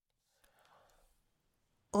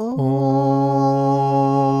ॐ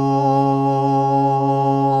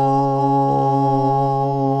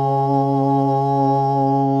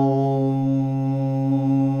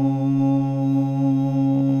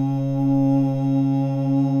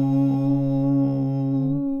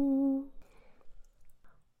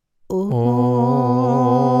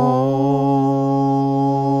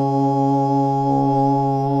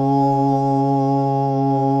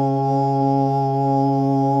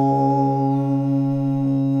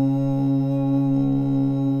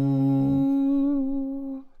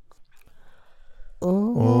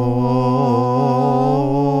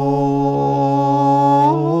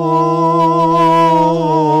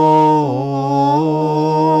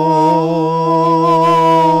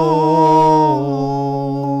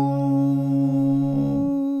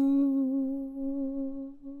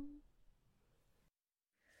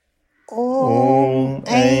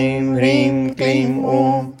ऐं ह्रीं क्लीं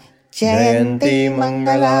ॐ जयन्ती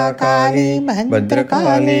मङ्गलाकाली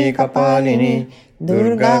भद्रकाली कपालिनी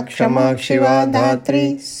दुर्गा क्षमा शिवा धात्री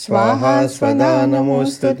स्वाहा स्वधा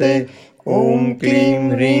नमोस्तुते। ॐ क्लीं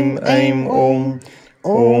ह्रीं ऐं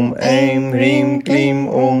ॐ ऐं ह्रीं क्लीं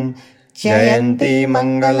ॐ जयन्ती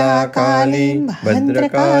मङ्गलाकाली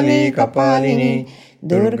भद्रकाली कपालिनी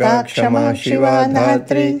दुर्गा क्षमा शिवा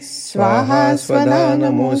धात्री स्वाहा स्वधा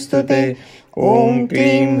नमोस्तुते। ॐ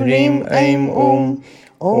क्लीं ह्रीं ऐं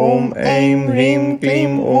ॐ ऐं ह्रीं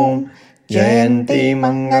क्लीं ॐ जयन्ती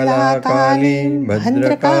मङ्गलाकाली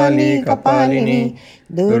भद्रकाली कपालिनी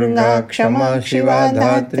दुर्गा क्षमा शिवा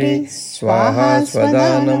धात्री स्वाहा स्वधा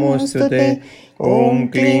नमोस्तुते। ॐ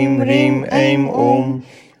क्लीं ह्रीं ऐं ॐ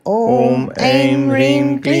ऐं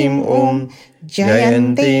ह्रीं क्लीं ॐ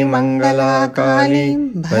जयन्ती मङ्गलाकाली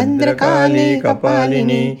भद्रकाली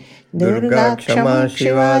कपालिनी दुर्गा क्षमा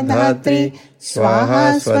शिवा धात्री स्वाहा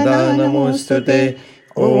स्वधा नमोस्तुते।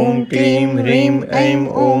 ॐ क्लीं ह्रीं ऐं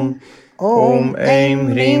ॐ ऐं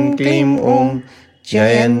ह्रीं क्लीं ॐ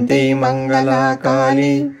जयन्ती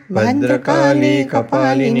मङ्गलाकाली भद्रकाली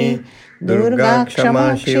कपालिनी दुर्गा क्षमा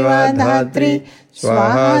शिवा धात्री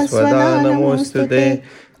स्वाहा स्वधा नमोस्तुते।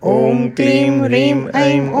 ॐ क्लीं ह्रीं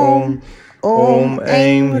ऐं ॐ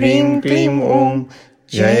ऐं ह्रीं क्लीं ॐ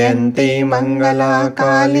जयन्ती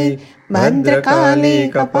मङ्गलाकाली भद्रकाली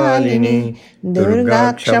कपालिनी दुर्गा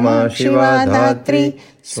क्षमा शिवा धात्री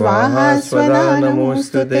स्वाहा स्वधा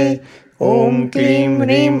नमोस्तुते। ॐ क्लीं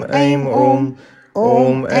ह्रीं ऐं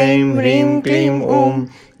ॐ ऐं ह्रीं क्लीं ॐ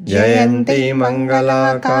जयन्ती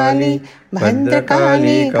मङ्गलाकाली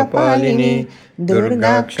भद्रकाली कपालिनी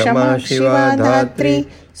दुर्गा क्षमा शिवा धात्री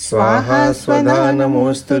स्वाहा स्वधा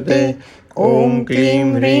नमोस्तुते। ॐ क्लीं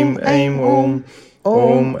ह्रीं ऐं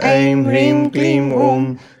ॐ ऐं ह्रीं क्लीं ॐ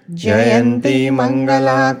जयन्ती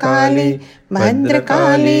मङ्गलाकाली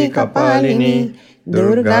भद्रकाली कपालिनी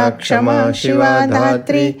दुर्गा क्षमा शिवा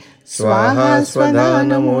धात्री स्वाहा स्वधा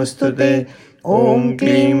नमोस्तुते। ॐ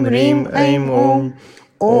क्लीं ह्रीं ऐं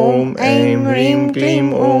ॐ ऐं ह्रीं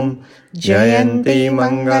क्लीं ॐ जयन्ती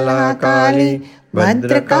मङ्गलाकाली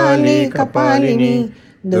भद्रकाली कपालिनी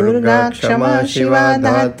दुर्गा क्षमा शिवा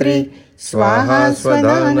धात्री स्वाहा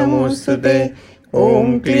स्वधा नमोस्तुते।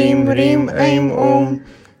 ॐ क्लीं ह्रीं ऐं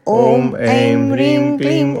ॐ ऐं ह्रीं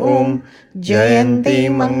क्लीं ॐ जयन्ती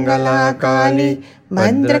मङ्गलाकाली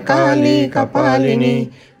भद्रकाली कपालिनी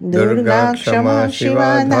दुर्गा क्षमा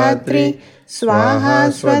शिवा धात्री स्वाहा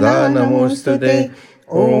स्वधा नमोस्तुते।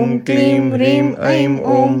 ॐ क्लीं ह्रीं ऐं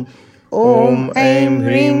ॐ ऐं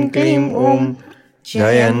ह्रीं क्लीं ॐ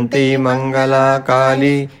जयन्ती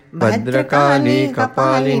मङ्गलाकाली भद्रकाली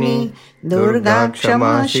कपालिनी दुर्गा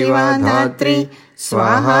क्षमा शिवा धात्री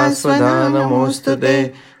स्वाहा स्वधा नमोस्तुते।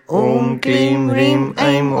 ॐ क्लीं ह्रीं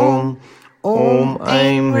ऐं ॐ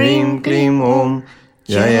ऐं ह्रीं क्लीं ॐ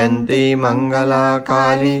जयन्ती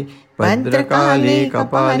मङ्गलाकाली भद्रकाली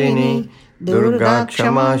कपालिनी दुर्गा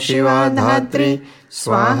क्षमा शिवा धात्री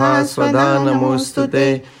स्वाहा स्वधा नमोस्तुते।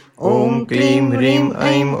 ॐ क्लीं ह्रीं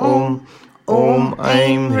ऐं ॐ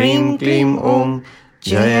ऐं ह्रीं क्लीं ॐ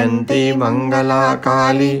जयन्ती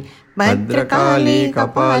मङ्गलाकाली भद्रकाली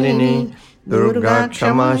कपालिनी दुर्गा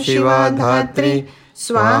क्षमा शिवा धात्री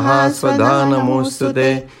स्वाहा स्वधा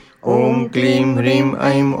नमोस्तुते। ॐ क्लीं ह्रीं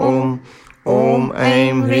ऐं ॐ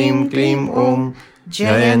ऐं ह्रीं क्लीं ॐ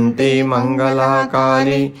जयन्ती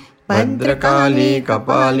मङ्गलाकाली भद्रकाली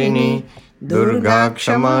कपालिनी दुर्गा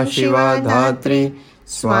क्षमा शिवा धात्री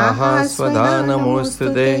स्वाहा स्वधा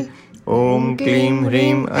नमोस्तुते। ॐ क्लीं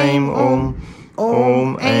ह्रीं ऐं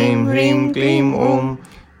ॐ ऐं ह्रीं क्लीं ॐ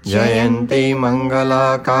जयन्ती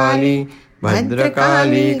मङ्गलाकाली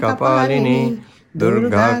भद्रकाली कपालिनी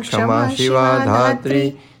दुर्गा क्षमा शिवा धात्री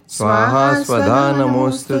स्वाहा स्वधा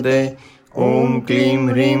नमोस्तुते। ॐ क्लीं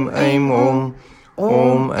ह्रीं ऐं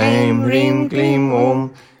ॐ ऐं ह्रीं क्लीं ॐ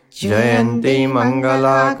जयन्ती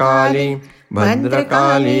मङ्गला काली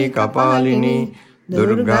भद्रकाली कपालिनी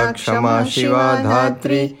दुर्गा क्षमा शिवा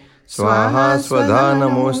धात्री स्वाहा स्वधा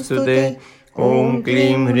नमोऽस्तुते। ॐ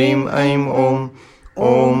क्लीं ह्रीं ऐं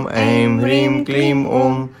ॐ ऐं ह्रीं क्लीं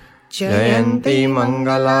ॐ जयन्ती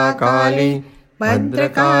मङ्गला काली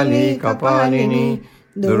भद्रकाली कपालिनी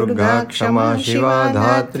दुर्गा क्षमा शिवा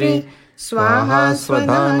धात्री स्वाहा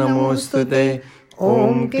स्वधा नमोऽस्तुते।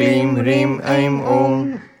 ॐ क्लीं ह्रीं ऐं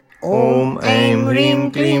ॐ ऐं ह्रीं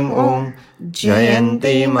क्लीं ॐ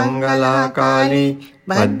जयन्ती मङ्गला काली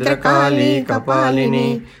भद्रकाली कपालिनी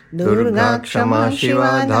दुर्गा क्षमा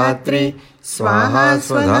शिवा धात्री स्वाहा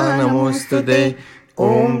स्वधा नमोऽस्तुते।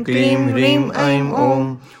 ॐ क्लीं ह्रीं ऐं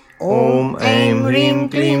ॐ ऐं ह्रीं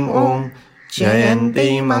क्लीं ॐ जयन्ती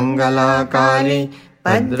मङ्गला काली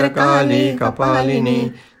भद्रकाली कपालिनी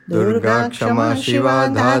दुर्गा क्षमा शिवा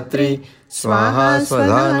धात्री स्वाहा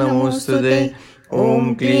स्वधा नमोऽस्तुते।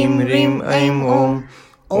 ॐ क्लीं ह्रीं ऐं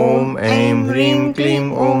ॐ ऐं ह्रीं क्लीं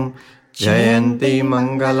ॐ जयन्ती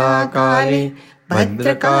मङ्गला काली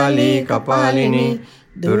भद्रकाली कपालिनी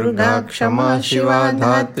दुर्गा क्षमा शिवा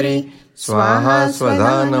धात्री स्वाहा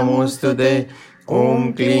स्वधा नमोऽस्तुते।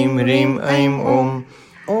 ॐ क्लीं ह्रीं ऐं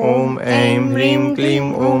ॐ ऐं ह्रीं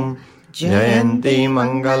क्लीं ॐ जयन्ती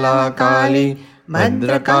मङ्गला काली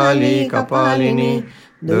भद्रकाली कपालिनी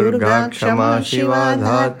दुर्गा क्षमा शिवा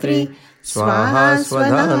धात्री स्वाहा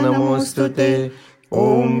स्वधा नमोऽस्तुते।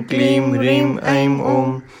 ॐ क्लीं ह्रीं ऐं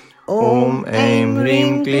ॐ ऐं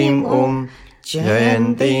ह्रीं क्लीं ॐ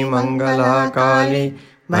जयन्ती मङ्गला काली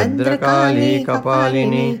भद्रकाली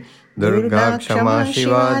कपालिनी दुर्गा क्षमा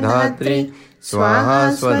शिवा धात्री स्वाहा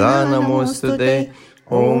स्वधा नमोऽस्तुते।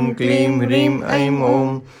 ॐ क्लीं ह्रीं ऐं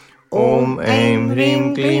ॐ ऐं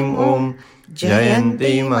ह्रीं क्लीं ॐ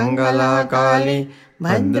जयन्ती मङ्गला काली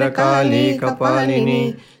भद्रकाली कपालिनी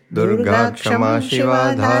दुर्गा क्षमा शिवा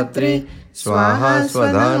धात्री स्वाहा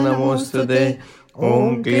स्वधा नमोऽस्तुते।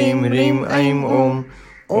 ॐ क्लीं ह्रीं ऐं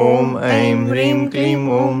ॐ ऐं ह्रीं क्लीं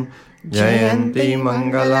ॐ जयन्ती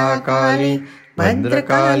मङ्गला काली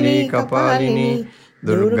भद्रकाली कपालिनी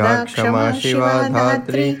दुर्गा क्षमा शिवा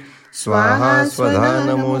धात्री स्वाहा स्वधा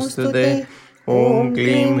नमोऽस्तुते। ॐ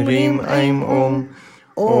क्लीं ह्रीं ऐं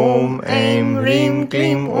ॐ ऐं ह्रीं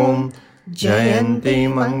क्लीं ॐ जयन्ती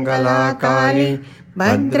मङ्गला काली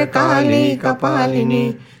भद्रकाली कपालिनी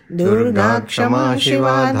दुर्गा क्षमा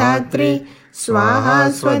शिवा धात्री स्वाहा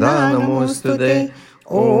स्वधा नमोऽस्तुते।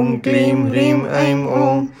 ॐ क्लीं ह्रीं ऐं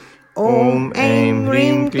ॐ ऐं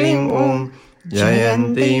ह्रीं क्लीं ॐ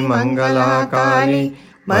जयन्ती मङ्गला काली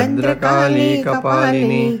भद्रकाली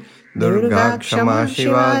कपालिनी दुर्गा क्षमा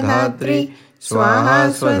शिवा धात्री स्वाहा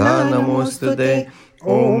स्वधा नमोऽस्तुते।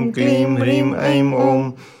 ॐ क्लीं ह्रीं ऐं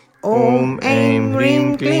ॐ ऐं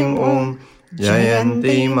ह्रीं क्लीं ॐ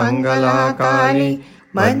जयन्ती मङ्गला काली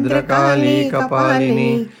भद्रकाली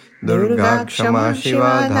कपालिनी दुर्गा क्षमा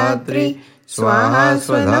शिवा धात्री स्वाहा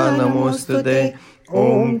स्वधा नमोऽस्तुते।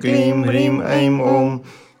 ॐ क्लीं ह्रीं ऐं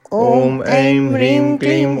ॐ ऐं ह्रीं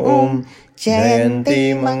क्लीं ॐ जयन्ती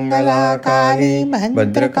मङ्गला काली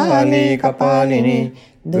भद्रकाली कपालिनी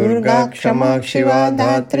दुर्गा क्षमा शिवा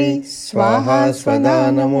धात्री स्वाहा स्वधा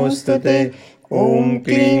नमोऽस्तुते। ॐ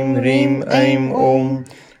क्लीं ह्रीं ऐं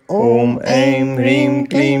ॐ ऐं ह्रीं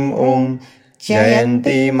क्लीं ॐ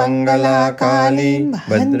जयन्ती मङ्गला काली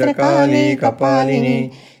भद्रकाली कपालिनी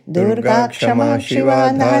दुर्गा क्षमा शिवा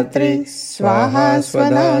धात्री स्वाहा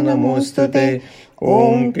स्वधा नमोऽस्तुते।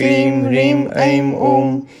 ॐ क्लीं ह्रीं ऐं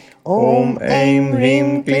ॐ ऐं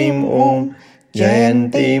ह्रीं क्लीं ॐ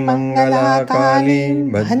जयन्ती मङ्गला काली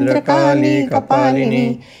भद्रकाली कपालिनी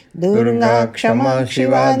दुर्गा क्षमा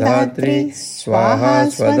शिवा धात्री स्वाहा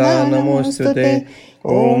स्वधा नमोऽस्तुते।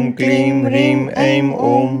 ॐ क्लीं ह्रीं ऐं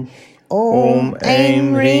ॐ ऐं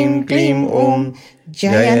ह्रीं क्लीं ॐ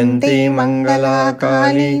जयन्ती मङ्गला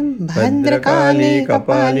काली भद्रकाली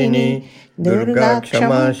कपालिनी दुर्गा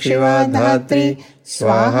क्षमा शिवा धात्री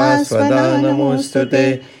स्वाहा स्वधा नमोऽस्तुते।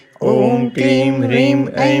 ॐ क्लीं ह्रीं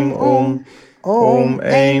ऐं ॐ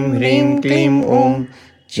ऐं ह्रीं क्लीं ॐ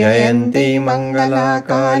जयन्ती मङ्गला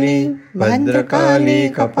काली भद्रकाली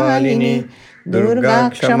कपालिनी दुर्गा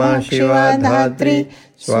क्षमा शिवा धात्री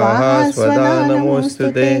स्वाहा स्वधा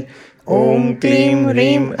नमोऽस्तुते। ॐ क्लीं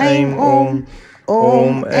ह्रीं ऐं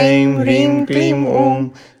ॐ ऐं ह्रीं क्लीं ॐ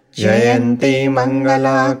जयन्ती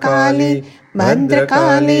मङ्गला काली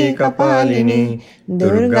भद्रकाली कपालिनी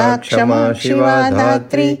दुर्गा क्षमा शिवा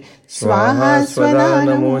धात्री स्वाहा स्वधा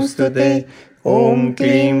नमोऽस्तुते। ॐ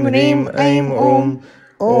क्लीं ह्रीं ऐं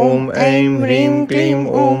ॐ ऐं ह्रीं क्लीं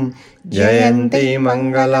ॐ जयन्ती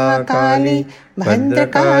मङ्गला काली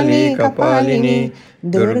भद्रकाली कपालिनी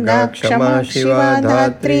दुर्गा क्षमा शिवा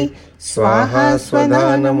धात्री स्वाहा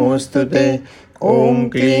स्वधा नमोऽस्तुते। ॐ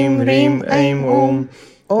क्लीं ह्रीं ऐं ॐ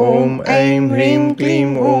ॐ ऐं ह्रीं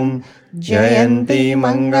क्लीं ॐ जयन्ती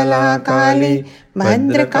मङ्गला काली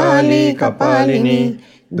भद्रकाली कपालिनी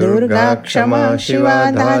दुर्गा क्षमा शिवा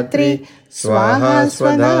धात्री स्वाहा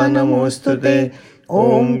स्वधा नमोऽस्तुते।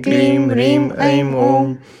 ॐ क्लीं ह्रीं ऐं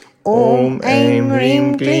ॐ ॐ ऐं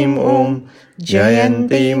ह्रीं क्लीं ॐ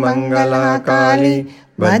जयन्ती मङ्गला काली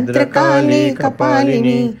भद्रकाली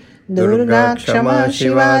कपालिनी दुर्गा क्षमा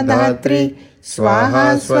शिवा धात्री स्वाहा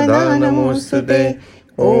स्वधा नमोऽस्तुते।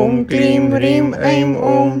 ॐ क्लीं ह्रीं ऐं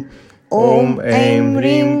ॐ ॐ ऐं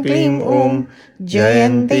ह्रीं क्लीं ॐ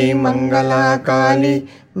जयन्ती मङ्गला काली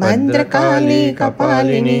भद्रकाली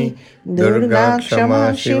कपालिनी दुर्गा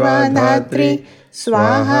क्षमा शिवा धात्री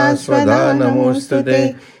स्वाहा स्वधा नमोऽस्तुते।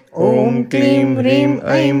 ॐ क्लीं ह्रीं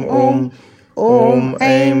ऐं ॐ ॐ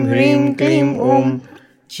ऐं ह्रीं क्लीं ॐ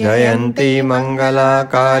जयन्ती मङ्गला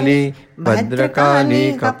काली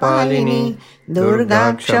भद्रकाली कपालिनी दुर्गा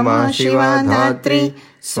क्षमा शिवा धात्री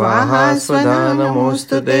स्वाहा स्वधा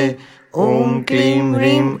नमोऽस्तुते। ॐ क्लीं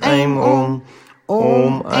ह्रीं ऐं ॐ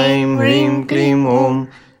ॐ ऐं ह्रीं क्लीं ॐ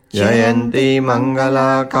जयन्ती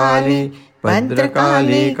मङ्गला काली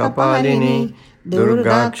भद्रकाली कपालिनी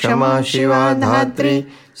दुर्गा क्षमा शिवा धात्री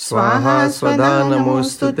स्वाहा स्वधा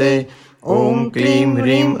नमोऽस्तुते। ॐ क्लीं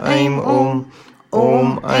ह्रीं ऐं ॐ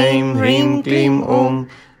ॐ ऐं ह्रीं क्लीं ॐ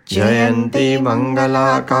जयन्ती मङ्गला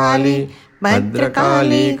काली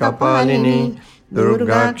भद्रकाली कपालिनी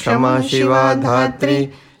दुर्गा क्षमा शिवा धात्री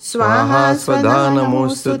स्वाहा स्वधा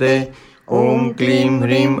नमोऽस्तुते। ॐ क्लीं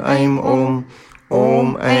ह्रीं ऐं ॐ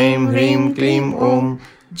ॐ ऐं ह्रीं क्लीं ॐ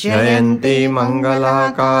जयन्ती मङ्गला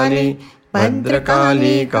काली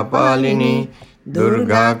भद्रकाली कपालिनी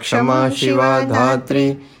दुर्गा क्षमा शिवा धात्री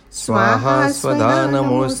स्वाहा स्वधा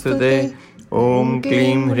नमोऽस्तुते। ॐ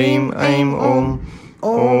क्लीं ह्रीं ऐं ॐ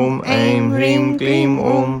ॐ ऐं ह्रीं क्लीं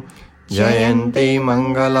ॐ जयन्ती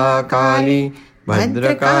मङ्गला काली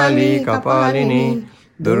भद्रकाली कपालिनी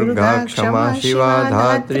दुर्गा क्षमा शिवा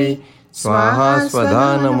धात्री स्वाहा स्वधा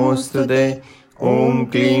नमोऽस्तुते। ॐ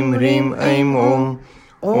क्लीं ह्रीं ऐं ॐ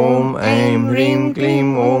ॐ ऐं ह्रीं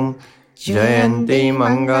क्लीं ॐ जयन्ती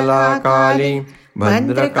मङ्गला काली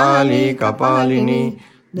भद्रकाली कपालिनी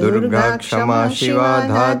दुर्गा क्षमा शिवा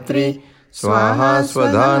धात्री स्वाहा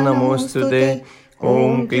स्वधा नमोऽस्तुते।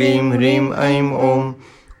 ॐ क्लीं ह्रीं ऐं ॐ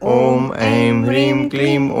ॐ ऐं ह्रीं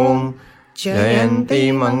क्लीं ॐ जयन्ती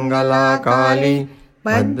मङ्गला काली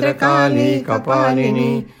भद्रकाली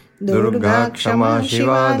कपालिनी दुर्गा क्षमा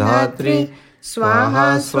शिवा धात्री स्वाहा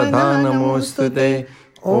स्वधा नमोऽस्तुते।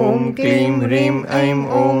 ॐ क्लीं ह्रीं ऐं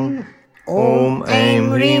ॐ ॐ ऐं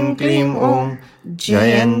ह्रीं क्लीं ॐ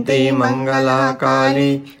जयन्ती मङ्गला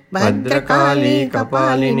काली भद्रकाली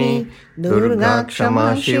कपालिनी दुर्गा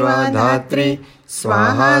क्षमा शिवा धात्री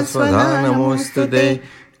स्वाहा स्वधा नमोऽस्तुते।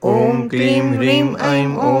 ॐ क्लीं ह्रीं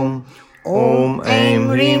ऐं ॐ ॐ ऐं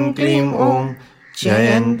ह्रीं क्लीं ॐ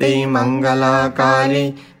जयन्ती मङ्गला काली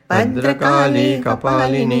भद्रकाली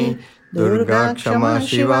कपालिनी दुर्गा क्षमा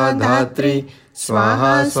शिवा धात्री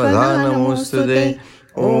स्वाहा स्वधा नमोऽस्तुते।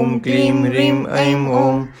 ॐ क्लीं ह्रीं ऐं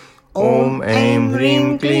ॐ ॐ ऐं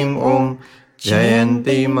ह्रीं क्लीं ॐ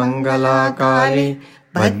जयन्ती मङ्गला काली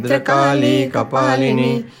भद्रकाली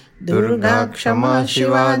कपालिनी दुर्गा क्षमा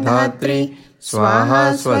शिवा धात्री स्वाहा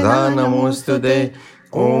स्वधा नमोऽस्तुते।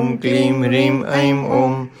 ॐ क्लीं ह्रीं ऐं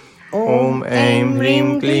ॐ ॐ ऐं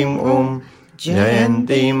ह्रीं क्लीं ॐ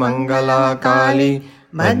जयन्ती मङ्गला काली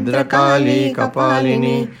भद्रकाली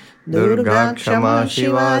कपालिनी दुर्गा क्षमा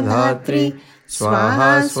शिवा धात्री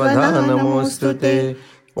स्वाहा स्वधा नमोऽस्तुते।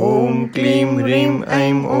 ॐ क्लीं ह्रीं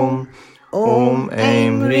ऐं ॐ ॐ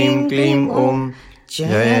ऐं ह्रीं क्लीं ॐ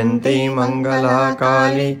जयन्ती मङ्गला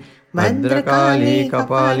काली भद्रकाली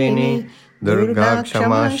कपालिनी दुर्गा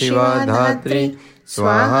क्षमा शिवा धात्री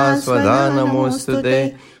स्वाहा स्वधा नमोऽस्तुते।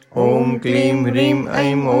 ॐ क्लीं ह्रीं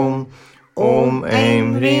ऐं ॐ ॐ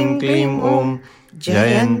ऐं ह्रीं क्लीं ॐ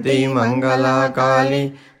जयन्ती मङ्गला काली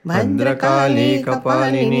भद्रकाली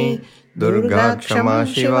कपालिनी दुर्गा क्षमा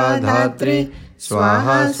शिवा धात्री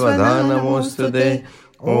स्वाहा स्वधा नमोऽस्तुते।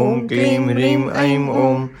 ॐ क्लीं ह्रीं ऐं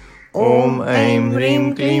ॐ ॐ ऐं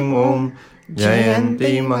ह्रीं क्लीं ॐ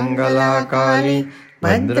जयन्ती मङ्गला काली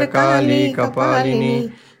भद्रकाली कपालिनी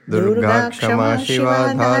दुर्गा क्षमा शिवा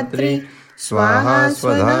धात्री स्वाहा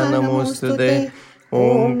स्वधा नमोऽस्तुते।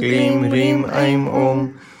 ॐ क्लीं ह्रीं ऐं ॐ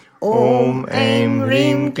ॐ ऐं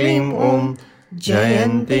ह्रीं क्लीं ॐ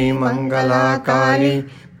जयन्ती मङ्गला काली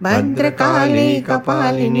भद्रकाली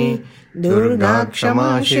कपालिनी दुर्गा क्षमा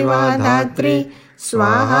शिवा धात्री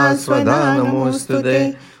स्वाहा स्वधा नमोऽस्तुते।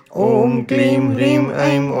 ॐ क्लीं ह्रीं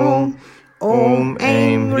ऐं ॐ ॐ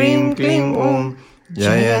ऐं ह्रीं क्लीं ॐ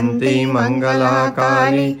जयन्ती मङ्गला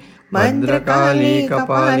काली भद्रकाली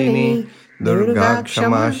कपालिनी दुर्गा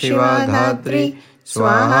क्षमा शिवा धात्री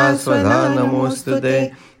स्वाहा स्वधा नमोऽस्तुते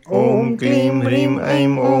ॐ क्लीं ह्रीं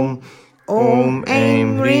ऐं ॐ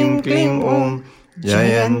ऐं ह्रीं क्लीं ॐ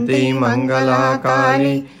जयन्ती मङ्गला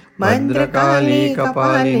काली भद्रकाली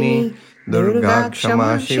कपालिनी दुर्गा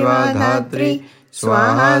क्षमा शिवा धात्री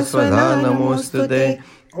स्वाहा स्वधा नमोऽस्तुते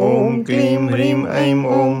ॐ क्लीं ह्रीं ऐं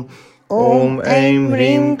ॐ ऐं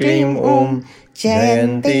ह्रीं क्लीं ॐ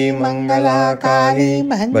जयन्ती मङ्गला काली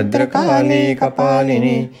भद्रकाली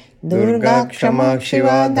कपालिनी दुर्गा क्षमा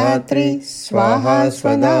शिवा धात्री स्वाहा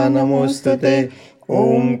स्वधा नमोऽस्तुते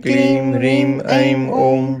ॐ क्लीं ह्रीं ऐं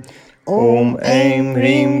ॐ ऐं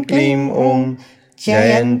ह्रीं क्लीं ॐ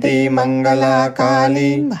जयन्ती मङ्गला काली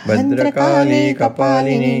भद्रकाली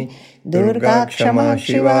कपालिनी दुर्गा क्षमा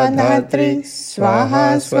शिवा धात्री स्वाहा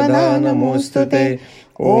स्वधा नमोऽस्तुते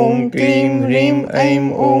ॐ क्लीं ह्रीं ऐं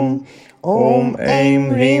ॐ ऐं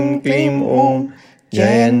ह्रीं क्लीं ॐ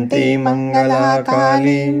जयन्ती मङ्गला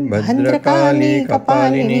काली भद्रकाली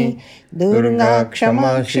कपालिनी दुर्गा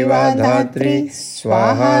क्षमा शिवा धात्री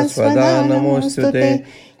स्वाहा स्वधा नमोऽस्तुते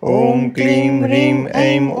ॐ क्लीं ह्रीं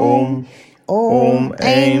ऐं ॐ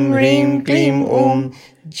ऐं ह्रीं क्लीं ॐ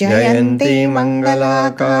जयन्ती मङ्गला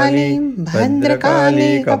काली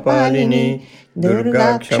भद्रकाली कपालिनी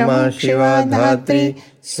दुर्गा क्षमा शिवा धात्री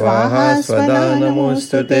स्वाहा स्वधा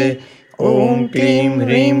नमोऽस्तुते ॐ क्लीं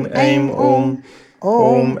ह्रीं ऐं ॐ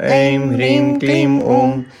ऐं ह्रीं क्लीं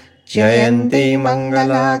ॐ जयन्ती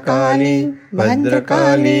मङ्गला काली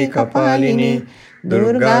भद्रकाली कपालिनी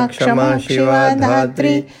दुर्गा क्षमा शिवा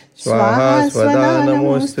धात्री स्वाहा स्वधा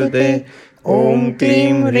नमोऽस्तुते ॐ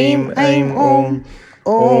क्लीं ह्रीं ऐं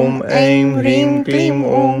ॐ ऐं ह्रीं क्लीं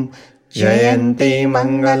ॐ जयन्ती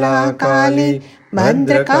मङ्गला काली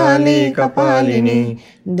भद्रकाली कपालिनी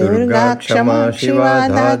दुर्गा क्षमा शिवा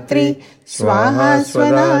धात्री स्वाहा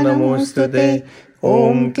स्वधा नमोऽस्तुते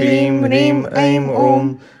ॐ क्लीं ह्रीं ऐं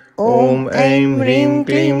ॐ ऐं ह्रीं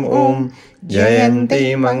क्लीं ॐ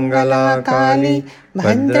जयन्ती मङ्गला काली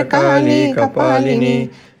भद्रकाली कपालिनी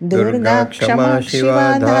दुर्गा क्षमा शिवा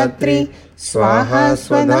धात्री स्वाहा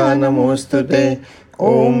स्वधा नमोऽस्तुते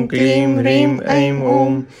ॐ क्लीं ह्रीं ऐं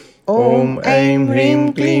ॐ ऐं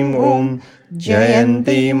ह्रीं क्लीं ॐ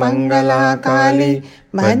जयन्ती मङ्गला काली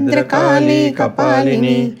भद्रकाली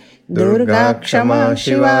कपालिनी दुर्गा क्षमा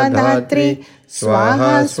शिवा धात्री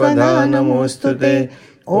स्वाहा स्वधा नमोऽस्तुते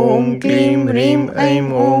ॐ क्लीं ह्रीं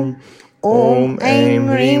ऐं ॐ ऐं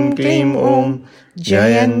ह्रीं क्लीं ॐ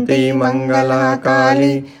जयन्ती मङ्गला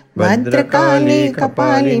काली भद्रकाली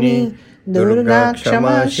कपालिनी दुर्गा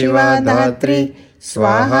क्षमा शिवा धात्री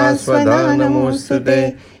स्वाहा स्वधा नमोऽस्तुते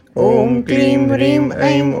ॐ क्लीं ह्रीं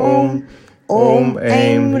ऐं ॐ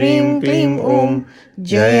ऐं ह्रीं क्लीं ॐ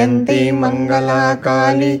जयन्ती मङ्गला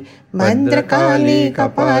काली भद्रकाली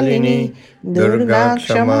कपालिनी दुर्गा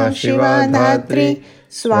क्षमा शिवा धात्री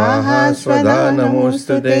स्वाहा स्वधा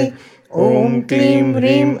नमोऽस्तुते ॐ क्लीं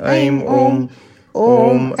ह्रीं ऐं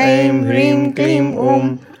ॐ ऐं ह्रीं क्लीं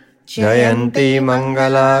ॐ जयन्ती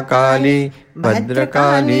मङ्गला काली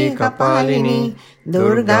भद्रकाली कपालिनी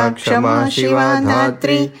दुर्गा क्षमा शिवा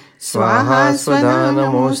धात्री स्वाहा स्वधा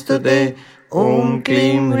नमोऽस्तुते ॐ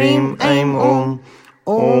क्लीं ह्रीं ऐं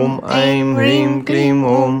ॐ ऐं ह्रीं क्लीं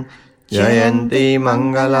ॐ जयन्ती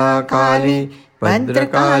मङ्गला काली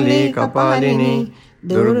भद्रकाली कपालिनी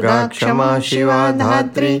दुर्गा क्षमा शिवा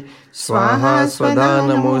धात्री स्वाहा स्वधा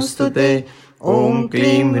नमोऽस्तुते ॐ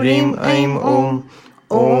क्लीं ह्रीं ऐं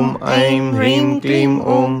ॐ ऐं ह्रीं क्लीं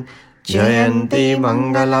ॐ जयन्ती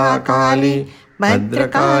मङ्गला काली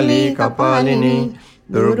भद्रकाली कपालिनी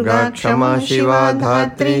दुर्गा क्षमा शिवा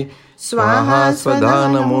धात्री स्वाहा स्वधा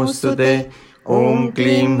नमोऽस्तुते ॐ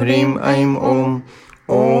क्लीं ह्रीं ऐं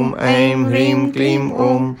ॐ ऐं ह्रीं क्लीं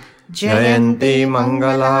ॐ जयन्ती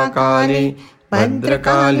मङ्गला काली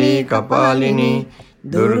भद्रकाली कपालिनी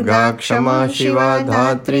दुर्गा क्षमा शिवा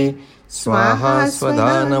धात्री स्वाहा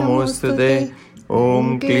स्वधा नमोऽस्तुते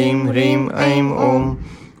ॐ क्लीं ह्रीं ऐं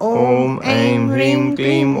ॐ ऐं ह्रीं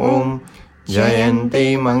क्लीं ॐ जयन्ती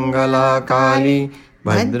मङ्गला काली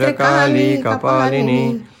भद्रकाली कपालिनी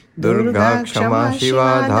दुर्गा क्षमा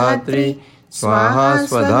शिवा धात्री स्वाहा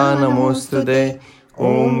स्वधा नमोऽस्तुते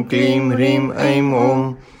ॐ क्लीं ह्रीं ऐं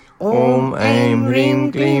ॐ ऐं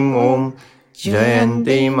ह्रीं क्लीं ॐ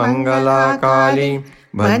जयन्ती मङ्गला काली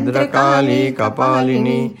भद्रकाली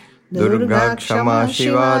कपालिनी दुर्गा क्षमा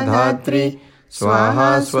शिवा धात्री स्वाहा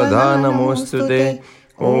स्वधा नमोऽस्तुते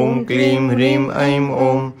ॐ क्लीं ह्रीं ऐं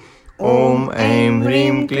ॐ ऐं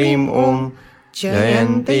ह्रीं क्लीं ॐ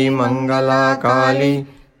जयन्ती मङ्गला काली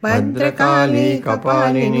भद्रकाली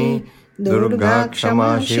कपालिनी दुर्गा क्षमा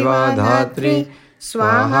शिवा धात्री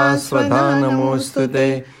स्वाहा स्वधा नमोस्तुते।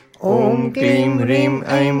 ॐ क्लीं ह्रीं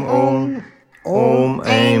ऐं ॐ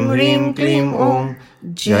ऐं ह्रीं क्लीं ॐ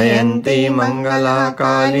जयन्ती मङ्गला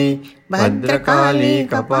काली भद्रकाली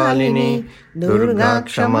कपालिनी दुर्गा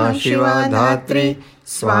क्षमा शिवा धात्री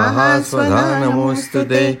स्वाहा स्वधा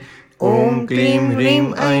नमोस्तुते। ॐ क्लीं ह्रीं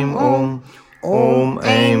ऐं ॐ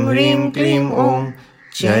ऐं ह्रीं क्लीं ॐ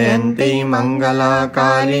जयन्ती मङ्गला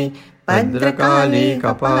काली भद्रकाली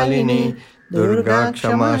कपालिनी दुर्गा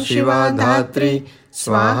क्षमा शिवा धात्री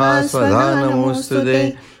स्वाहा स्वधा नमोस्तुते।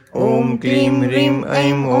 ॐ क्लीं ह्रीं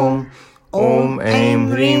ऐं ॐ ऐं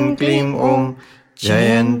ह्रीं क्लीं ॐ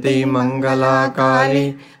जयन्ती मङ्गला काली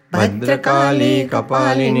भद्रकाली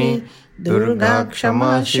कपालिनी दुर्गा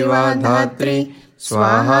क्षमा शिवा धात्री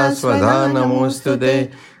स्वाहा स्वधा नमोस्तुते।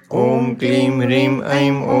 ॐ क्लीं ह्रीं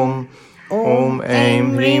ऐं ॐ ऐं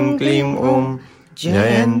ह्रीं क्लीं ॐ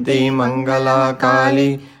जयन्ती मङ्गला काली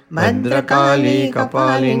भद्रकाली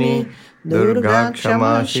कपालिनी दुर्गा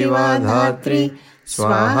क्षमा शिवा धात्री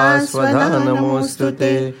स्वाहा स्वधा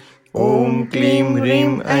नमोस्तुते। ॐ क्लीं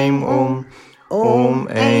ह्रीं ऐं ॐ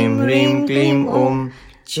ऐं ह्रीं क्लीं ॐ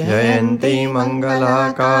जयन्ती मङ्गला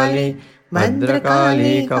काली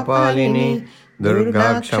भद्रकाली कपालिनी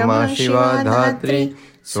दुर्गा क्षमा शिवा धात्री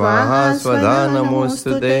स्वाहा स्वधा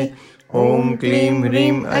नमोस्तुते। ॐ क्लीं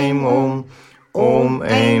ह्रीं ऐं ॐ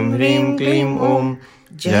ऐं ह्रीं क्लीं ॐ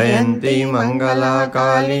जयन्ती मङ्गला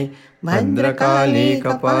काली भद्रकाली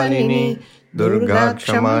कपालिनी दुर्गा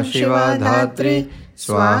क्षमा शिवा धात्री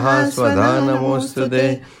स्वाहा स्वधा नमोस्तुते।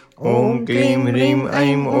 ॐ क्लीं ह्रीं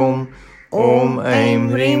ऐं ॐ ऐं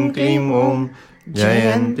ह्रीं क्लीं ॐ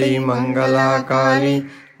जयन्ती मङ्गला काली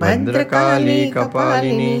भद्रकाली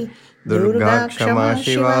कपालिनी दुर्गा क्षमा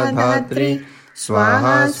शिवा धात्री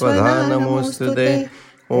स्वाहा स्वधा नमोस्तुते।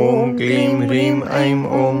 ॐ क्लीं ह्रीं ऐं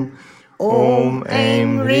ॐ ऐं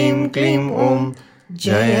ह्रीं क्लीं ॐ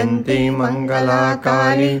जयन्ती मङ्गला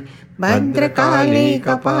काली भद्रकाली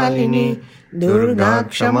कपालिनी दुर्गा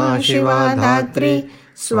क्षमा शिवा धात्री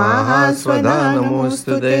स्वाहा स्वधा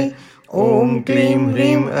नमोस्तुते। ॐ क्लीं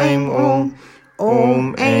ह्रीं ऐं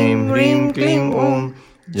ॐ ऐं ह्रीं क्लीं ॐ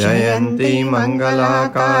जयन्ती मङ्गला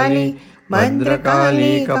काली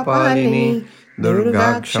भद्रकाली कपालिनी दुर्गा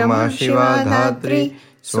क्षमा शिवा धात्री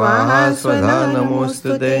स्वाहा स्वधा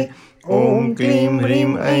नमोस्तुते। ॐ क्लीं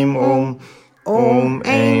ह्रीं ऐं ॐ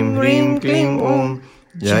ऐं ह्रीं क्लीं ॐ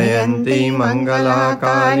जयन्ती मङ्गला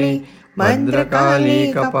काली भद्रकाली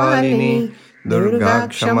कपालिनी दुर्गा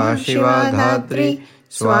क्षमा शिवा धात्री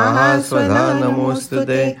स्वाहा स्वधा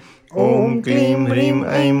नमोस्तुते। ॐ क्लीं ह्रीं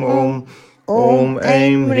ऐं ॐ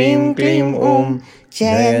ऐं ह्रीं क्लीं ॐ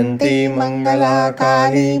जयन्ती मङ्गला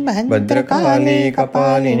काली भद्रकाली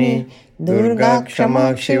कपालिनी दुर्गा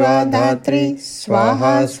क्षमा शिवा धात्री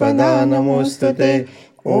स्वाहा स्वधा नमोस्तुते।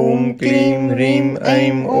 ॐ क्लीं ह्रीं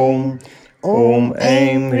ऐं ॐ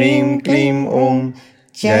ऐं ह्रीं क्लीं ॐ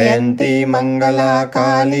जयन्ती मङ्गला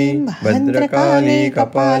काली भद्रकाली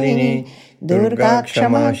कपालिनी दुर्गा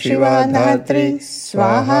क्षमा शिवा धात्री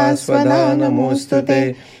स्वाहा स्वधा नमोस्तुते।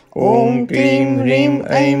 ॐ क्लीं ह्रीं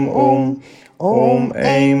ऐं ॐ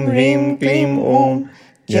ऐं ह्रीं क्लीं ॐ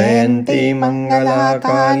जयन्ती मङ्गला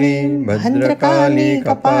काली भद्रकाली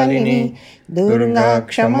कपालिनी दुर्गा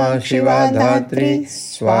क्षमा शिवा धात्री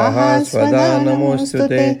स्वाहा स्वधा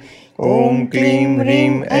नमोस्तुते। ॐ क्लीं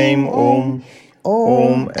ह्रीं ऐं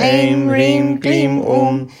ॐ ऐं ह्रीं क्लीं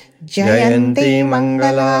ॐ जयन्ती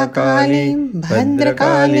मङ्गला काली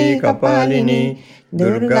भद्रकाली कपालिनी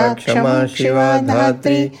दुर्गा क्षमा शिवा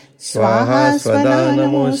धात्री स्वाहा स्वधा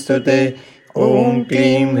नमोस्तुते। ॐ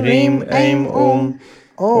क्लीं ह्रीं ऐं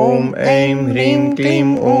ॐ ऐं ह्रीं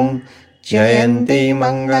क्लीं ॐ जयन्ती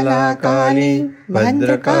मङ्गला काली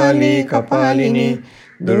भद्रकाली कपालिनी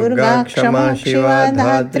दुर्गा क्षमा शिवा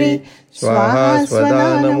धात्री स्वाहा स्वधा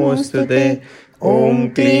नमोस्तुते। ॐ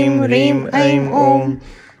क्लीं ह्रीं ऐं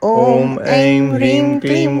ॐ ऐं ह्रीं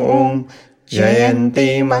क्लीं ॐ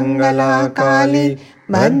जयन्ती मङ्गला काली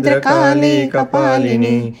भद्रकाली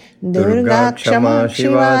कपालिनी दुर्गा क्षमा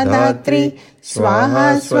शिवा धात्री स्वाहा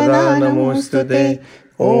स्वधा नमोस्तुते।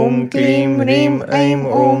 ॐ क्लीं ह्रीं ऐं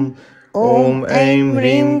ॐ ऐं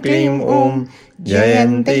ह्रीं क्लीं ॐ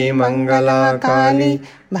जयन्ती मङ्गला काली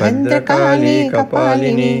भद्रकाली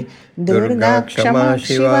कपालिनी दुर्गा क्षमा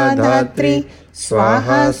शिवा धात्री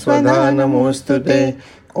स्वाहा स्वधा नमोस्तुते।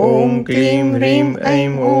 ॐ क्लीं ह्रीं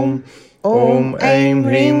ऐं ॐ ऐं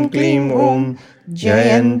ह्रीं क्लीं ॐ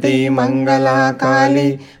जयन्ती मङ्गला काली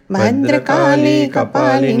भद्रकाली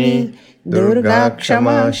कपालिनी दुर्गा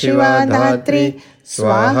क्षमा शिवा धात्री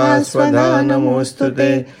स्वाहा स्वधा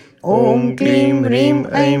नमोस्तुते। ॐ क्लीं ह्रीं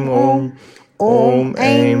ऐं ॐ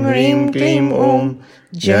ऐं ह्रीं क्लीं ॐ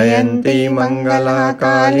जयन्ती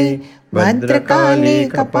मङ्गलाकाली भद्रकाली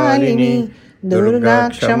कपालिनी दुर्गा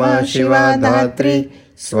क्षमा शिवा धात्री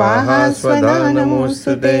स्वाहा स्वधा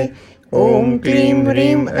नमोऽस्तुते। ॐ क्लीं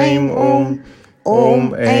ह्रीं ऐं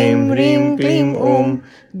ॐ ऐं ह्रीं क्लीं ॐ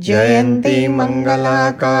जयन्ती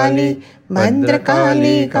मङ्गलाकाली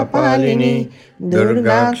भद्रकाली कपालिनी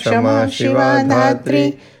दुर्गा क्षमा शिवा धात्री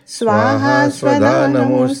स्वाहा स्वधा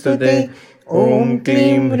नमोऽस्तुते। ॐ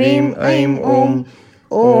क्लीं ह्रीं ऐं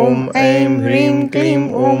ॐ ऐं ह्रीं क्लीं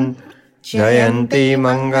ॐ जयन्ती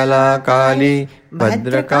मङ्गलाकाली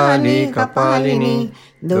भद्रकाली कपालिनी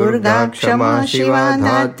दुर्गा क्षमा शिवा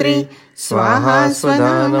धात्री स्वाहा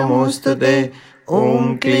स्वधा नमोऽस्तुते।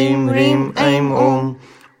 ॐ क्लीं ह्रीं ऐं ॐ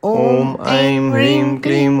ऐं ह्रीं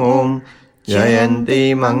क्लीं ॐ जयन्ती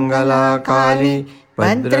मङ्गलाकाली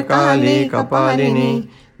भद्रकाली कपालिनी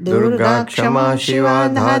दुर्गा क्षमा शिवा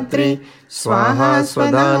धात्री स्वाहा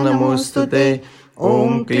स्वधा नमोऽस्तुते।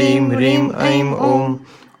 ॐ क्लीं ह्रीं ऐं ॐ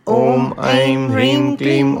ऐं ह्रीं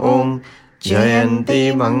क्लीं ॐ जयन्ती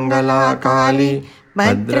मङ्गलाकाली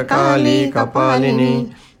भद्रकाली कपालिनी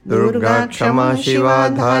दुर्गा क्षमा शिवा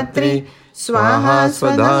धात्री स्वाहा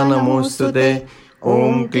स्वधा नमोऽस्तुते।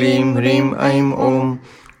 ॐ क्लीं ह्रीं ऐं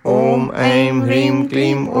ॐ ऐं ह्रीं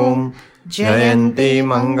क्लीं ॐ जयन्ती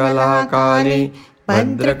मङ्गलाकाली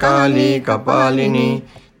भद्रकाली कपालिनी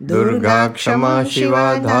दुर्गा क्षमा शिवा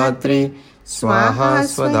धात्री स्वाहा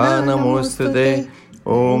स्वधा नमोऽस्तुते।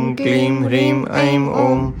 ॐ क्लीं ह्रीं ऐं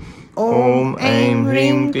ॐ ऐं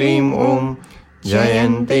ह्रीं क्लीं ॐ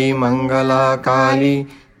जयन्ती मङ्गलाकाली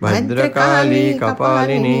भद्रकाली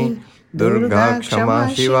कपालिनी दुर्गा क्षमा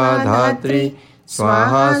शिवा धात्री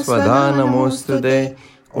स्वाहा स्वधा नमोऽस्तुते।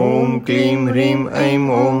 ॐ क्लीं ह्रीं ऐं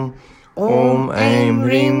ॐ ऐं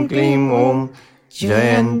ह्रीं क्लीं ॐ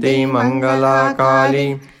जयन्ती मङ्गलाकाली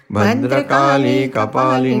भद्रकाली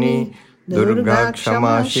कपालिनी दुर्गा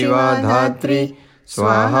क्षमा शिवा धात्री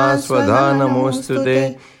स्वाहा स्वधा नमोऽस्तुते।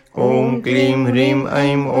 ॐ क्लीं ह्रीं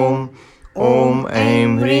ऐं ॐ ऐं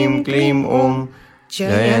ह्रीं क्लीं ॐ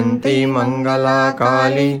जयन्ती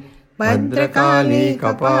मङ्गलाकाली भद्रकाली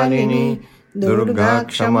कपालिनी दुर्गा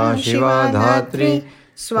क्षमा शिवा धात्री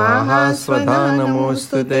स्वाहा स्वधा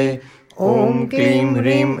नमोऽस्तुते। ॐ क्लीं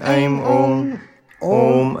ह्रीं ऐं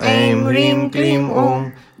ॐ ऐं ह्रीं क्लीं ॐ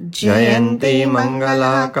जयन्ती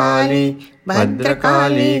मङ्गलाकाली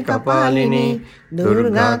भद्रकाली कपालिनी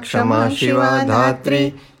दुर्गा क्षमा शिवा धात्री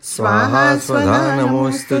स्वाहा स्वधा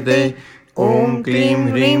नमोऽस्तुते। ॐ क्लीं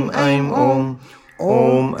ह्रीं ऐं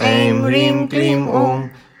ॐ ऐं ह्रीं क्लीं ॐ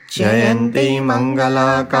जयन्ती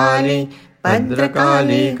मङ्गलाकाली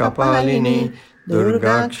भद्रकाली कपालिनी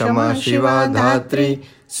दुर्गा क्षमा शिवा धात्री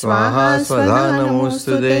स्वाहा स्वधा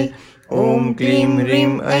नमोऽस्तुते। ॐ क्लीं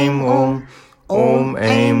ह्रीं ऐं ॐ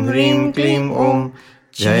ऐं ह्रीं क्लीं ॐ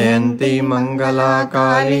जयन्ती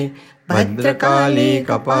मङ्गलाकाली भद्रकाली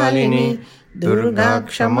कपालिनी दुर्गा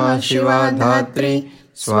क्षमा शिवा धात्री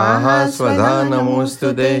स्वाहा स्वधा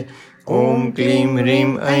नमोऽस्तुते। ॐ क्लीं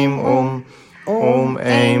ह्रीं ऐं ॐ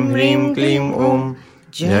ऐं ह्रीं क्लीं ॐ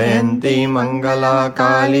जयन्ती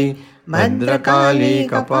मङ्गलाकाली भद्रकाली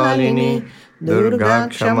कपालिनी दुर्गा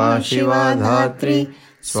क्षमा शिवा धात्री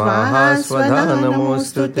स्वाहा स्वधा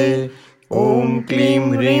नमोऽस्तुते। ॐ क्लीं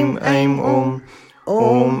ह्रीं ऐं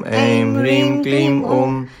ॐ ऐं ह्रीं क्लीं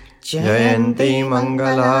ॐ जयन्ती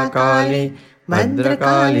मङ्गलाकाली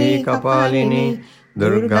भद्रकाली कपालिनी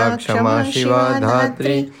दुर्गा क्षमा शिवा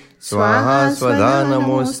धात्री स्वाहा स्वधा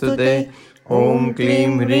नमोऽस्तुते। ॐ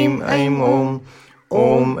क्लीं ह्रीं ऐं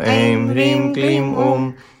ॐ ऐं ह्रीं क्लीं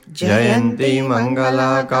ॐ जयन्ती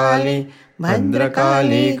मङ्गलाकाली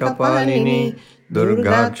भद्रकाली कपालिनी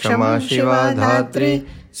दुर्गा क्षमा शिवा धात्री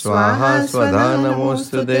स्वाहा स्वधा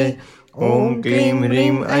नमोऽस्तुते। ॐ क्लीं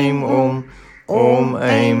ह्रीं ऐं ॐ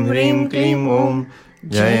ऐं ह्रीं क्लीं ॐ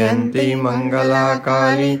जयन्ती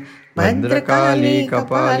मङ्गलाकाली भद्रकाली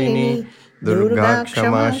कपालिनी दुर्गा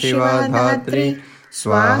क्षमा शिवा धात्री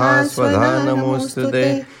स्वाहा स्वधा नमोऽस्तुते।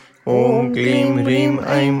 ॐ क्लीं ह्रीं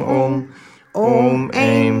ऐं ॐ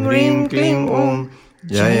ऐं ह्रीं क्लीं ॐ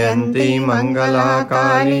जयन्ती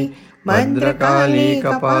मङ्गलाकाली भद्रकाली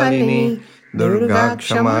कपालिनी दुर्गा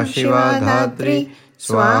क्षमा शिवा धात्री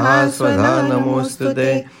स्वाहा स्वधा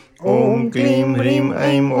नमोऽस्तुते। ॐ क्लीं ह्रीं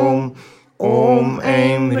ऐं ॐ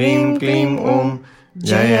ऐं ह्रीं क्लीं ॐ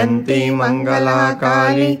जयन्ती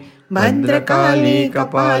मङ्गलाकाली भद्रकाली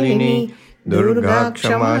कपालिनी दुर्गा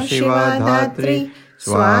क्षमा शिवा धात्री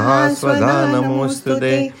स्वाहा स्वधा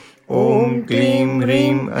नमोऽस्तुते। ॐ क्लीं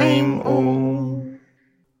ह्रीं ऐं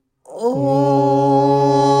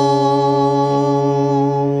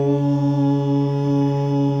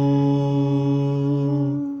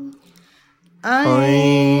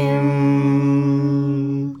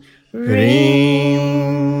ह्रीं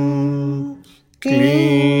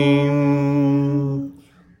क्लीं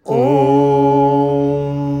ॐ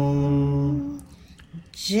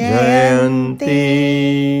जयन्ती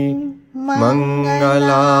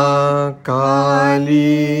मंगला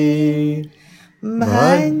काली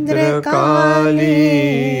भद्रकाली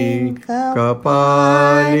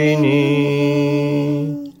कपालिनी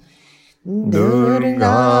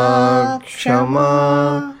दुर्गा क्षमा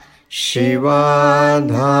शिवा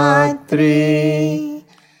धात्री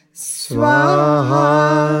स्वाहा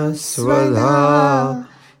स्वधा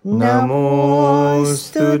नमोस्तुते।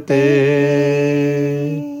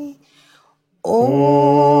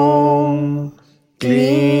 ॐ